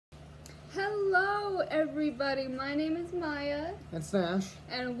Hello, everybody. My name is Maya. It's Nash.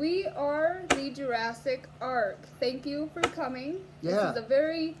 And we are the Jurassic Ark. Thank you for coming. Yeah. This is a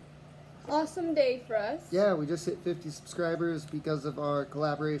very awesome day for us. Yeah, we just hit 50 subscribers because of our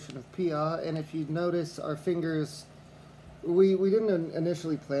collaboration with Pia. And if you notice, our fingers, we didn't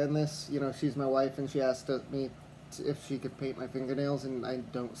initially plan this. You know, she's my wife, and she asked me if she could paint my fingernails, and I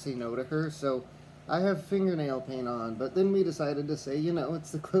don't say no to her. So I have fingernail paint on, but then we decided to say, you know,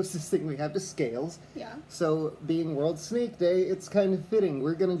 it's the closest thing we have to scales. Yeah. So, being World Snake Day, it's kind of fitting.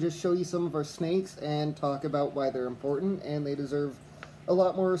 We're going to just show you some of our snakes and talk about why they're important, and they deserve a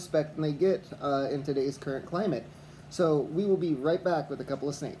lot more respect than they get in today's current climate. So, we will be right back with a couple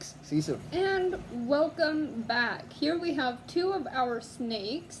of snakes. See you soon. And welcome back. Here we have two of our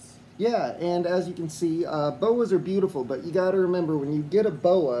snakes. Yeah, and as you can see, boas are beautiful, but you got to remember, when you get a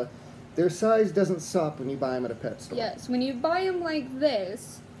boa, their size doesn't stop when you buy them at a pet store. Yes, when you buy them like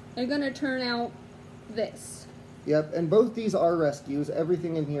this, they're going to turn out this. Yep, and both these are rescues.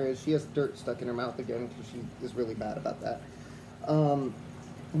 Everything in here is, she has dirt stuck in her mouth again because she is really bad about that.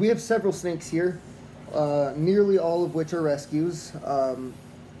 We have several snakes here, nearly all of which are rescues.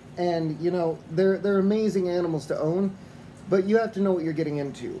 And, you know, they're amazing animals to own, but you have to know what you're getting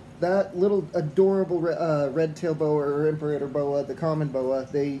into. That little adorable red-tailed boa or imperator boa, the common boa,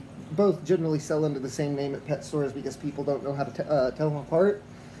 they both generally sell under the same name at pet stores because people don't know how to tell them apart.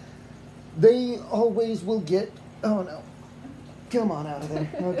 They always will get... Oh, no. Come on out of there.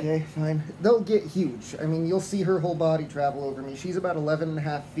 Okay, fine. They'll get huge. I mean, you'll see her whole body travel over me. She's about 11 and a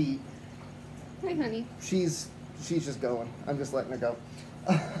half feet. Hi, honey. She's just going. I'm just letting her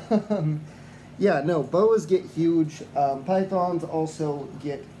go. Yeah, no, boas get huge. Pythons also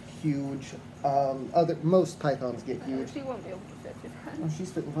get huge. Most pythons get huge. She won't be able to fit it. Oh,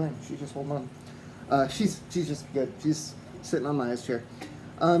 she's fitting fine. She's just holding on. She's just good. She's sitting on Maya's chair.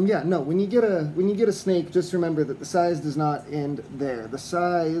 Yeah, no. When you get a snake, just remember that the size does not end there. The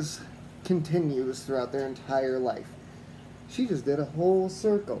size continues throughout their entire life. She just did a whole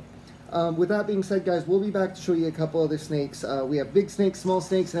circle. With that being said, guys, we'll be back to show you a couple other snakes. We have big snakes, small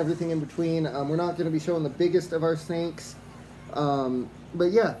snakes, and everything in between. We're not going to be showing the biggest of our snakes.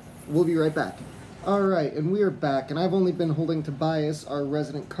 But yeah, we'll be right back. Alright, and we are back, and I've only been holding Tobias, our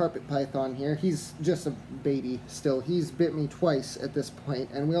resident carpet python here. He's just a baby still. He's bit me twice at this point.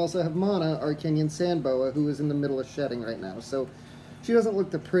 And we also have Mana, our Kenyan sand boa, who is in the middle of shedding right now. So she doesn't look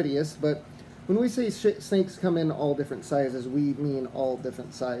the prettiest, but when we say snakes come in all different sizes, we mean all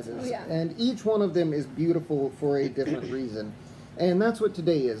different sizes. Oh, yeah. And each one of them is beautiful for a different reason. And that's what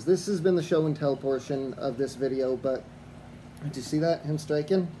today is. This has been the show and tell portion of this video, but did you see that? Him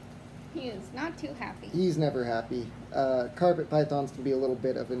striking? He is not too happy. He's never happy. Carpet pythons can be a little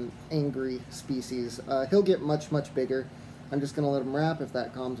bit of an angry species. He'll get much, much bigger. I'm just going to let him wrap if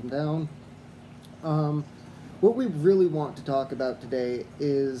that calms him down. What we really want to talk about today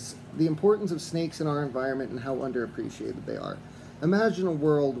is the importance of snakes in our environment and how underappreciated they are. Imagine a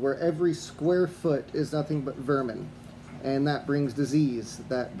world where every square foot is nothing but vermin, and that brings disease,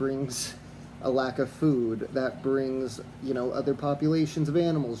 that brings a lack of food, that brings, you know, other populations of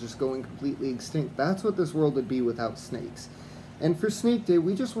animals just going completely extinct. That's what this world would be without snakes. And for Snake Day,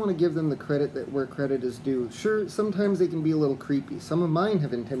 we just want to give them the credit that where credit is due. Sure, sometimes they can be a little creepy. Some of mine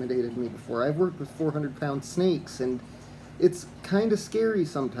have intimidated me before. I've worked with 400-pound snakes, and it's kind of scary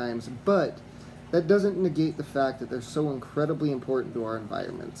sometimes, but that doesn't negate the fact that they're so incredibly important to our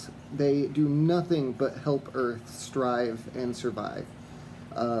environments. They do nothing but help Earth strive and survive.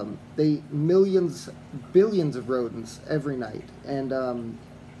 They millions, billions of rodents every night, and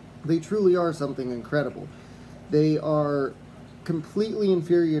they truly are something incredible. They are completely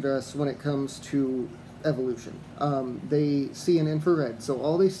inferior to us when it comes to evolution. They see an infrared, so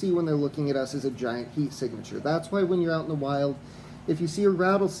all they see when they're looking at us is a giant heat signature. That's why when you're out in the wild, if you see a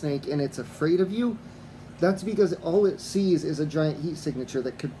rattlesnake and it's afraid of you, that's because all it sees is a giant heat signature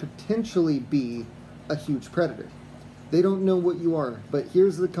that could potentially be a huge predator. They don't know what you are, but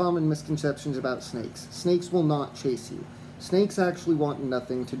here's the common misconceptions about snakes. Snakes will not chase you. Snakes actually want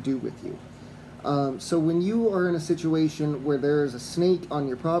nothing to do with you. So when you are in a situation where there is a snake on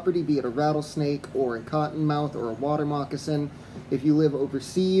your property, be it a rattlesnake or a cottonmouth or a water moccasin, if you live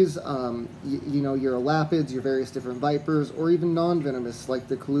overseas, you know, your elapids, your various different vipers, or even non-venomous like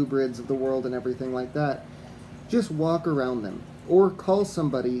the colubrids of the world and everything like that, just walk around them or call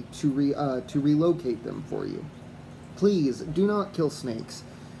somebody to relocate them for you. Please do not kill snakes.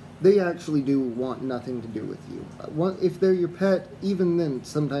 They actually do want nothing to do with you. If they're your pet, even then,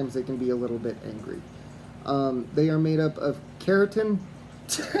 sometimes they can be a little bit angry. They are made up of keratin.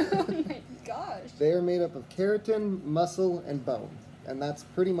 Oh my gosh. They are made up of keratin, muscle, and bone. and that's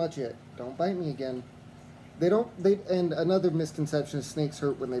pretty much it. Don't bite me again. They don't, and another misconception is snakes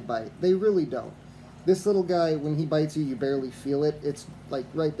hurt when they bite. They really don't. This little guy, when he bites you, you barely feel it. It's like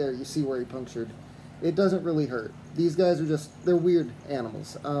right there, you see where he punctured. It doesn't really hurt. These guys are they're weird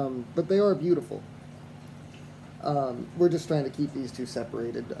animals, but they are beautiful. We're just trying to keep these two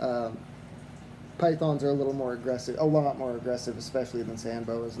separated. Pythons are a little more aggressive, a lot more aggressive, especially than sand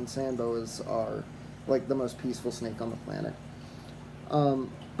boas, and sand boas are like the most peaceful snake on the planet.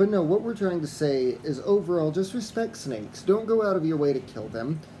 But no, what we're trying to say is overall, just respect snakes. Don't go out of your way to kill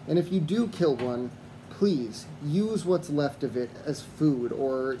them. And if you do kill one, please use what's left of it as food,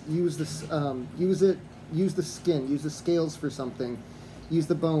 or use the skin, use the scales for something, use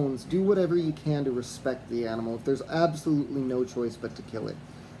the bones. Do whatever you can to respect the animal. If there's absolutely no choice but to kill it.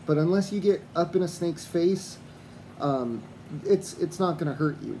 But unless you get up in a snake's face, it's not going to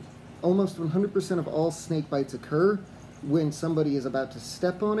hurt you. Almost 100% of all snake bites occur when somebody is about to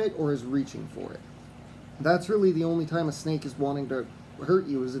step on it or is reaching for it. That's really the only time a snake is wanting to hurt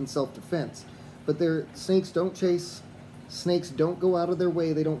you, is in self-defense. But snakes don't chase. Snakes don't go out of their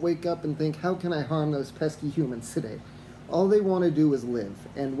way. They don't wake up and think, how can I harm those pesky humans today? All they want to do is live.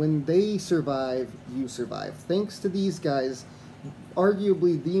 And when they survive, you survive. Thanks to these guys,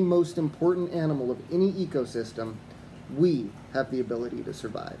 arguably the most important animal of any ecosystem, we have the ability to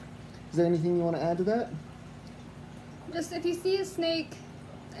survive. Is there anything you want to add to that? Just if you see a snake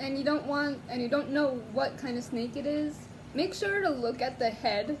and you don't know what kind of snake it is, make sure to look at the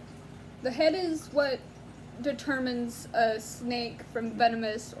head. The head is what determines a snake from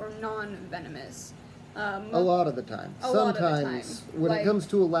venomous or non-venomous. A lot of the time. Sometimes, when it comes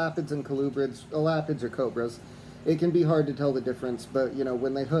to elapids and colubrids, elapids or cobras, it can be hard to tell the difference, but,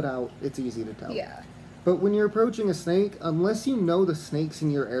 when they hood out, it's easy to tell. Yeah. But when you're approaching a snake, unless you know the snakes in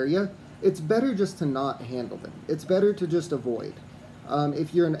your area, it's better just to not handle them. It's better to just avoid.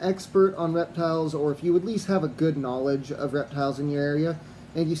 If you're an expert on reptiles, or if you at least have a good knowledge of reptiles in your area,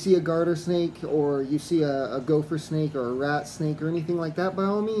 and you see a garter snake, or you see a gopher snake, or a rat snake, or anything like that, by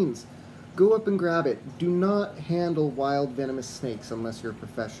all means, go up and grab it. Do not handle wild venomous snakes unless you're a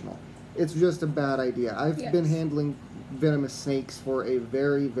professional. It's just a bad idea. I've been handling venomous snakes for a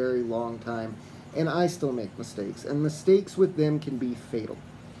very, very long time, and I still make mistakes, and mistakes with them can be fatal.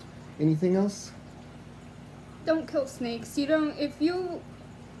 Anything else? Don't kill snakes. If you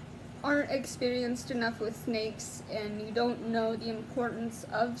aren't experienced enough with snakes and you don't know the importance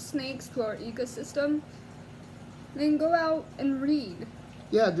of snakes to our ecosystem, then go out and read.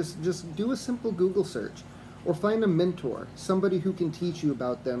 Yeah, just do a simple Google search, or find a mentor, somebody who can teach you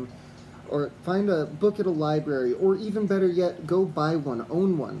about them, or find a book at a library, or even better yet, go buy one,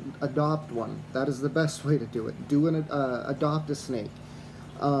 own one, adopt one. That is the best way to do it. Adopt a snake.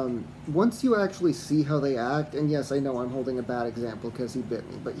 Once you actually see how they act, and yes, I know I'm holding a bad example because he bit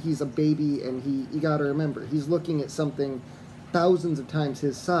me, but he's a baby, and you gotta remember, he's looking at something thousands of times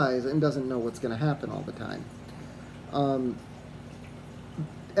his size and doesn't know what's gonna happen all the time.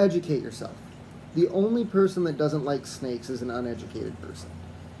 Educate yourself. The only person that doesn't like snakes is an uneducated person.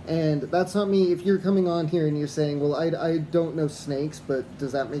 And that's not me. If you're coming on here and you're saying, well, I don't know snakes, but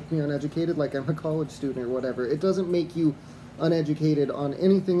does that make me uneducated? Like I'm a college student or whatever. It doesn't make you uneducated on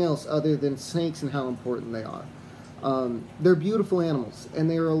anything else other than snakes and how important they are. They're beautiful animals, and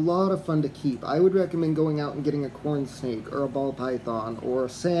they are a lot of fun to keep. I would recommend going out and getting a corn snake or a ball python or a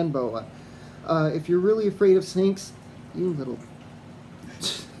sand boa. If you're really afraid of snakes,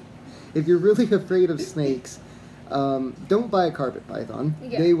 if you're really afraid of snakes, don't buy a carpet python.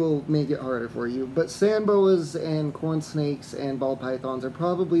 Yeah. They will make it harder for you. But sand boas and corn snakes and ball pythons are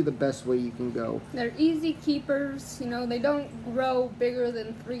probably the best way you can go. They're easy keepers. They don't grow bigger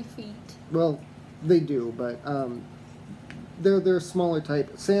than 3 feet. Well, they do, but they're a smaller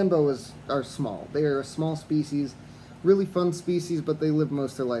type. Sand boas are small. They are a small species, really fun species, but they live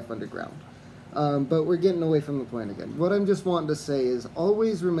most of their life underground. But we're getting away from the point again. What I'm just wanting to say is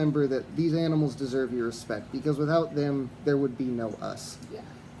always remember that these animals deserve your respect, because without them, there would be no us. Yeah.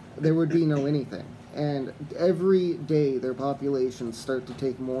 There would be no anything. And every day, their populations start to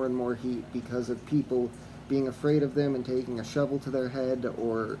take more and more heat because of people being afraid of them and taking a shovel to their head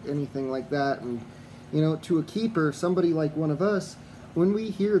or anything like that. And, to a keeper, somebody like one of us, when we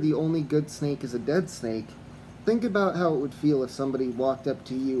hear the only good snake is a dead snake, think about how it would feel if somebody walked up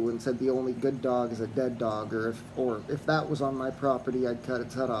to you and said the only good dog is a dead dog, or if that was on my property, I'd cut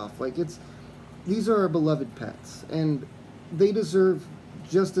its head off. These are our beloved pets, and they deserve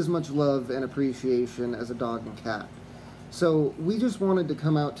just as much love and appreciation as a dog and cat. So we just wanted to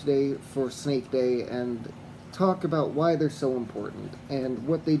come out today for Snake Day and talk about why they're so important and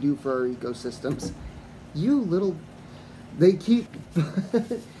what they do for our ecosystems. They keep.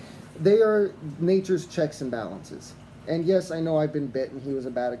 They are nature's checks and balances. And yes, I know I've been bit, and he was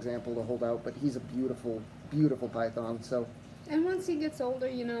a bad example to hold out, but he's a beautiful, beautiful python. So, And once he gets older,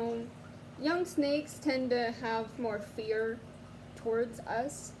 young snakes tend to have more fear towards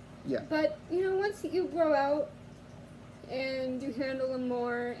us. yeah, But, once you grow out and you handle them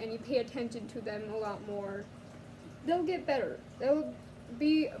more and you pay attention to them a lot more, they'll get better. They'll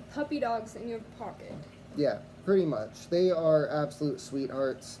be puppy dogs in your pocket. yeah, pretty much. They are absolute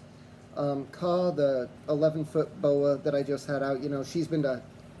sweethearts. Ka, the 11-foot boa that I just had out, she's been to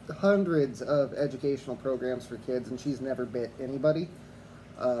hundreds of educational programs for kids, and she's never bit anybody.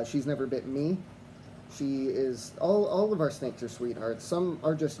 She's never bit me. She is, all of our snakes are sweethearts. Some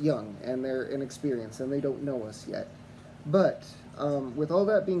are just young, and they're inexperienced, and they don't know us yet. But, with all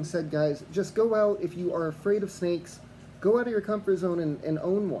that being said, guys, just go out. If you are afraid of snakes, go out of your comfort zone and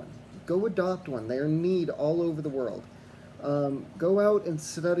own one. Go adopt one. They are in need all over the world. Go out and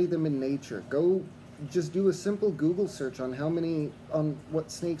study them in nature. Go just do a simple Google search on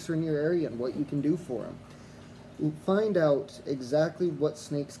what snakes are in your area and what you can do for them. Find out exactly what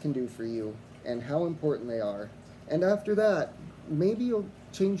snakes can do for you and how important they are. And after that, maybe you'll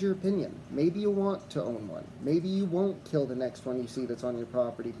change your opinion. Maybe you'll want to own one. Maybe you won't kill the next one you see that's on your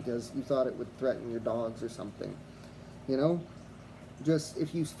property because you thought it would threaten your dogs or something. Just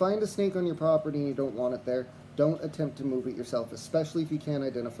if you find a snake on your property and you don't want it there, don't attempt to move it yourself, especially if you can't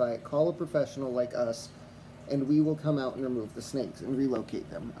identify it. Call a professional like us, and we will come out and remove the snakes and relocate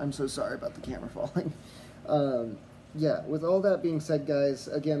them. I'm so sorry about the camera falling. Yeah, with all that being said, guys,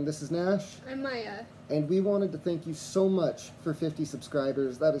 again, this is Nash. I'm Maya. And we wanted to thank you so much for 50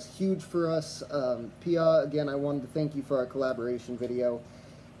 subscribers. That is huge for us. Pia, again, I wanted to thank you for our collaboration video.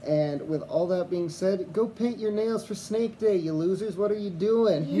 And with all that being said, go paint your nails for Snake Day, you losers. What are you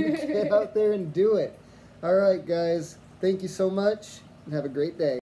doing? Get out there and do it. All right, guys. Thank you so much, and have a great day.